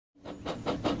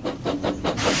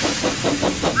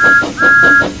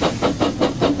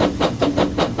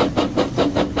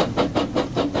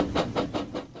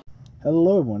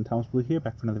everyone, Thomas Blue here,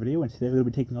 back for another video, and today we're going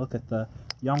to be taking a look at the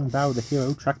Yong Bao the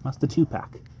Hero Trackmaster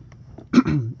 2-pack.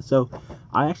 So,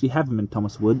 I actually have him in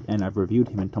Thomas Wood, and I've reviewed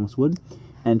him in Thomas Wood,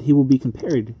 and he will be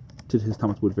compared to his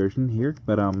Thomas Wood version here,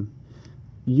 but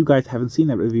you guys haven't seen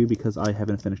that review because I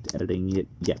haven't finished editing it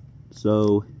yet.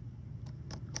 So,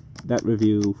 that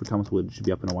review for Thomas Wood should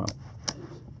be up in a while.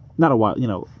 Not a while, you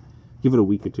know, give it a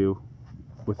week or two,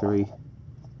 or 3.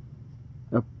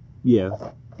 Yeah.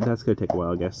 That's going to take a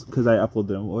while, I guess, because I upload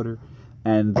them in order,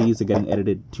 and these are getting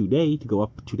edited today to go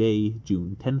up today,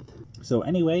 June 10th. So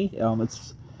anyway,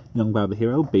 it's Yong Bao the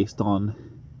Hero, based on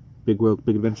Big World,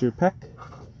 Big Adventure pack.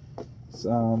 It's,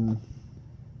 pull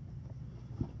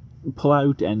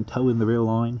out and toe in the real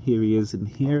line. Here he is in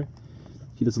here.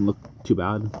 He doesn't look too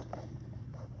bad.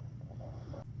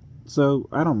 So,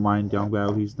 I don't mind Yong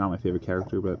Bao, he's not my favorite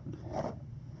character, but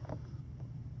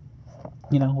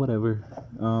you know, whatever.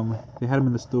 They had him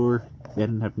in the store. They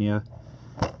didn't have Nia.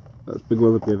 Big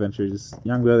World, Big Adventures.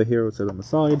 Yong Bao the Hero says on the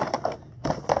side.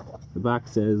 The back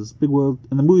says, Big World.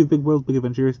 In the movie Big World, Big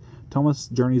Adventures, Thomas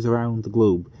journeys around the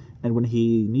globe, and when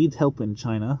he needs help in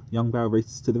China, Yong Bao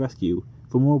races to the rescue.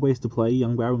 For more ways to play,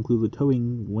 Yong Bao includes a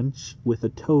towing winch with a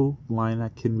tow line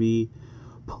that can be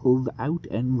pulled out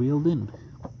and reeled in.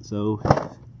 So,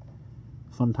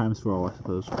 fun times for all, I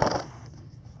suppose.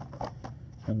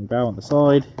 Yong Bao on the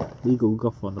side, Legal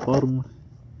Guff on the bottom,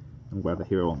 and Bao the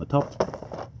Hero on the top.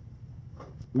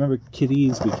 Remember,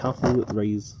 kiddies, be careful,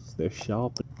 raise their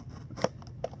sharp.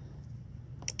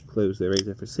 Close their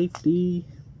razor for safety.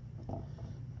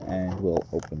 And we'll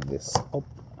open this up.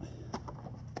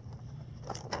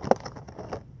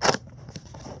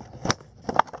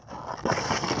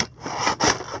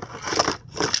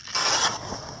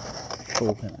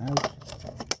 Pull him out.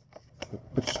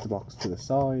 Push the box to the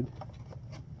side.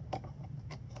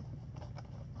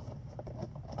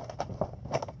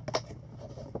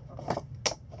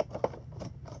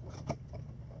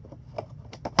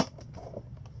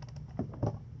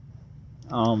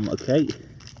 Okay.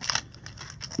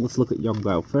 Let's look at Yong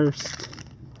Bao first.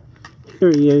 Here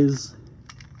he is.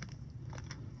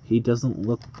 He doesn't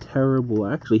look terrible.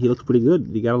 Actually, he looks pretty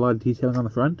good. He got a lot of detailing on the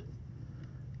front.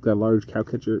 Got a large cow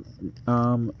catcher.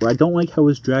 I don't like how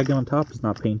his dragon on top is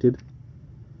not painted.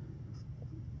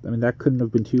 I mean, that couldn't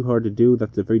have been too hard to do.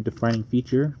 That's a very defining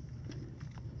feature.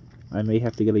 I may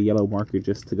have to get a yellow marker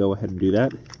just to go ahead and do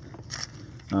that.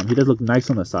 He does look nice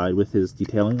on the side with his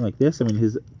detailing like this. I mean,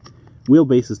 his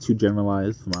wheelbase is too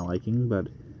generalized for my liking, but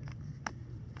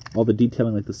all the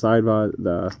detailing, like the side rod,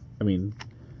 the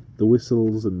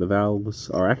whistles and the valves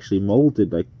are actually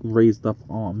molded, like raised up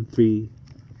on 3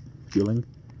 feeling.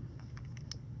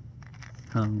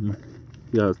 You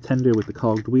got a tender with the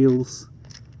cogged wheels.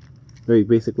 Very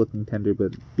basic looking tender,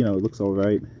 but you know, it looks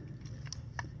alright.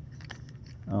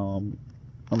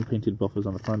 Unpainted buffers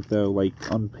on the front though, like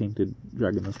unpainted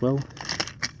dragon as well.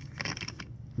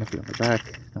 Nothing on the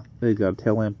back. Oh, they got a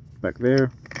tail lamp back there.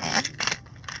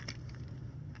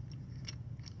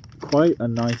 Quite a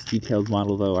nice detailed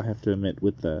model though, I have to admit,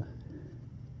 with the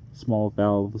small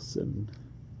valves and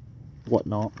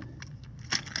whatnot.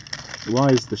 Why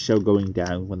is the show going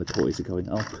down when the toys are going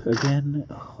up again?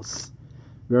 Oh, it's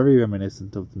very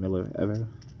reminiscent of the Miller era.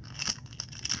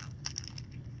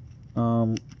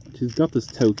 She's got this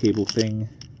tow cable thing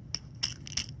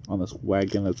on this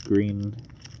wagon that's green.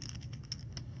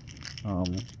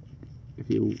 If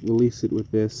you release it with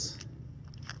this,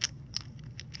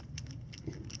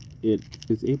 it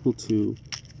is able to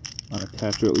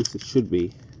unattach, or at least it should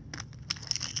be.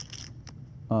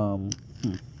 There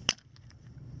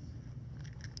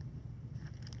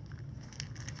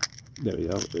we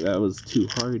go. That was too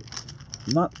hard.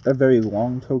 Not a very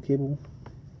long tow cable.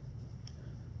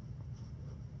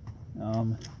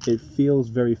 It feels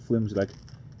very flimsy. Like,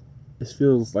 this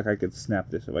feels like I could snap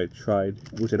this if I tried,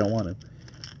 which I don't want to.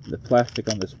 The plastic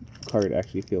on this cart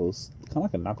actually feels kind of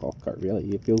like a knockoff cart, really.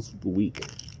 It feels weak.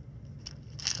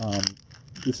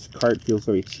 This cart feels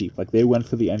very cheap. Like, they went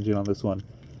for the engine on this one,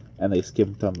 and they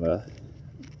skimped on the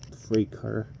freight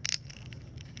car.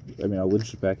 I mean, I'll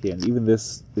winch it back in. Even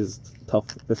this is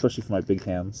tough, especially for my big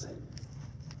hands.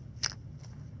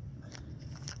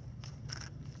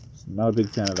 Not a big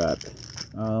fan of that.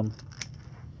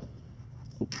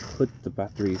 We'll put the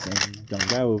batteries in Yong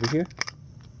Bao over here.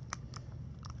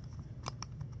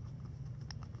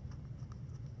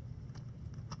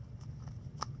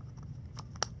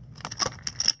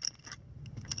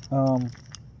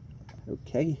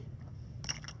 Okay.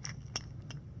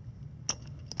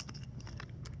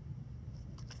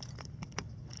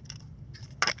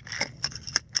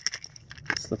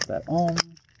 Slip that on.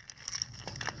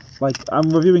 like, I'm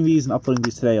reviewing these and uploading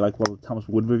these today, like, while the Thomas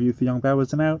Wood review for Yong Bao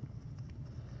isn't out.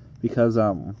 Because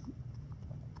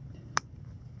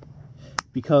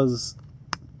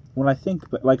when I think,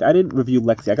 like, I didn't review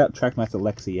Lexi. I got Trackmaster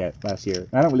Lexi last year.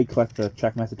 And I don't really collect the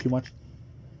Trackmaster too much.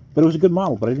 But it was a good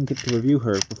model, but I didn't get to review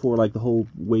her before, like, the whole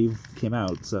wave came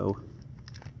out, so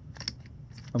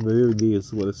I'm reviewing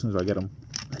these as soon as I get them.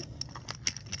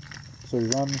 So he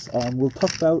runs.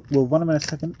 We'll run him in a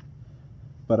second,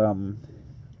 but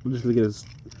we'll just really get his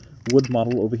wood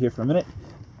model over here for a minute,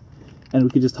 and we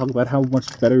can just talk about how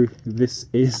much better this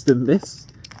is than this.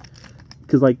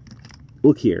 Because, like,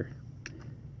 look here.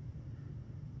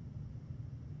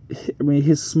 I mean,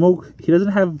 his smoke, he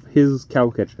doesn't have his cow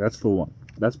catcher, that's for one.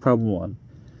 That's problem one.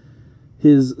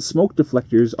 His smoke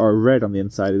deflectors are red on the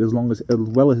inside, as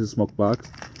well as his smoke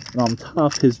box. And on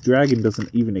top, his dragon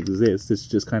doesn't even exist. It's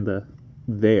just kind of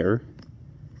there.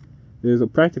 There's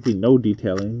practically no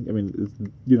detailing. I mean,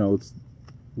 it's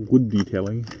wood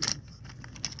detailing.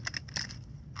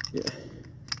 Yeah.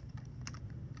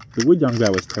 The wood Yong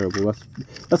Bao is terrible.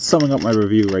 That's summing up my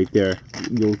review right there.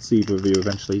 You'll see the review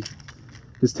eventually.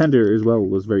 His tender as well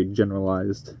was very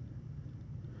generalized.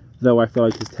 Though I feel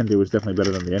like his tender was definitely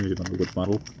better than the engine on the wood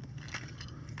model.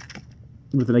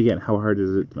 But then again, how hard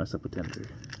is it to mess up a tender?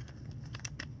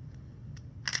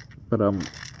 But,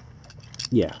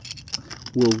 yeah.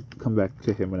 We'll come back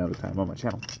to him another time on my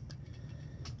channel.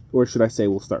 Or should I say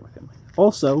we'll start with him.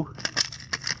 Also,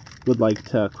 would like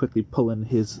to quickly pull in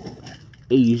his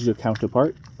Asia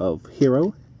counterpart of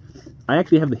Hero. I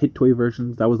actually have the Hit Toy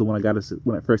version. That was the one I got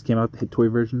when it first came out, the Hit Toy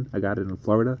version. I got it in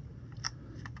Florida.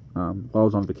 While I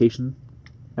was on vacation,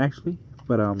 actually.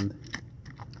 But, I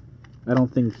don't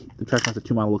think the Trackmaster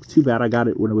 2 model looks too bad. I got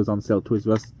it when it was on sale at Toys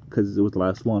R Us, because it was the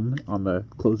last one on the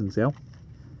closing sale.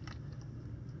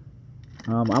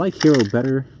 I like Hero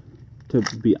better, to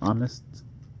be honest.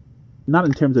 Not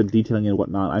in terms of detailing and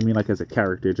whatnot, I mean like as a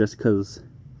character, just because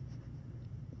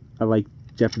I like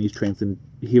Japanese trains, and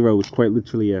Hero is quite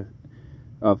literally a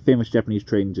famous Japanese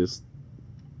train, just,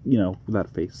 without a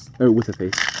face, or with a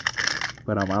face.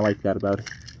 But I like that about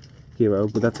Hero,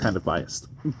 but that's kind of biased.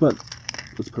 But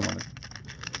let's put him on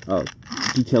it.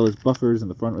 Detail his buffers in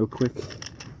the front real quick,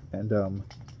 and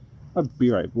I'll be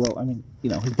right. Well, I mean,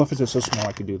 his buffers are so small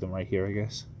I could do them right here, I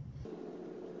guess.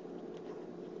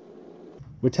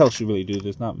 Mattel should really do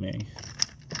this, not me.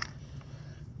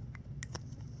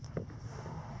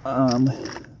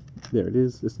 There it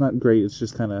is. It's not great. It's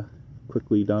just kind of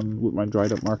quickly done with my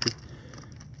dried up marker.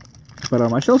 But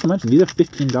I should also mention, these are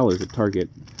 $15 at Target.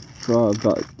 For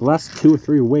the last 2 or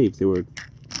 3 waves, they were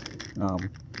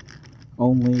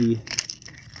only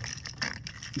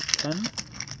 10,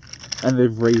 and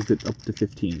they've raised it up to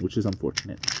 15, which is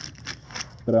unfortunate.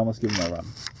 But I almost give them a run.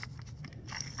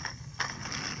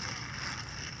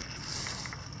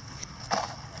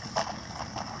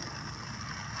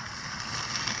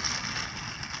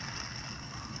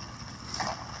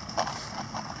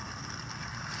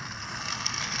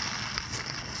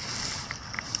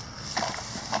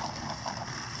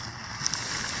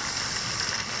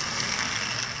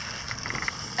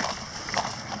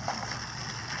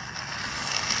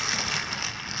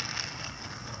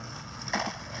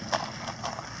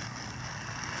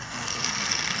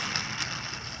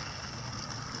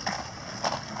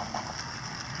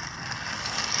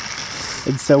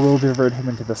 And so we'll divert him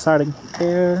into the siding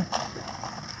here.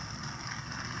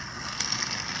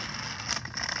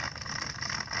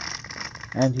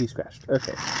 And he's crashed.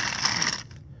 Okay.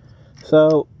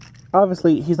 So,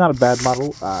 obviously, he's not a bad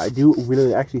model. I do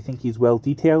really actually think he's well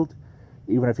detailed,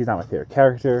 even if he's not my favorite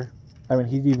character. I mean,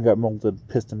 he's even got molded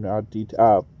piston,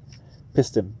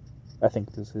 piston, I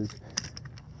think this is,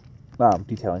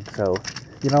 detailing. So,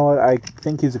 you know what, I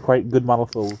think he's a quite good model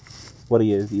for what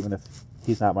he is, even if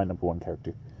he's not my #1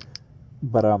 character.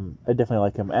 But, I definitely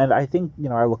like him. And I think,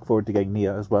 I look forward to getting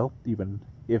Nia as well, even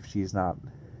if she's not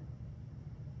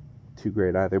too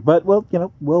great either. But, well,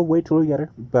 we'll wait till we get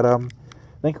her. But,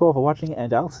 thank you all for watching,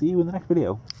 and I'll see you in the next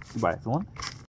video. Goodbye, everyone.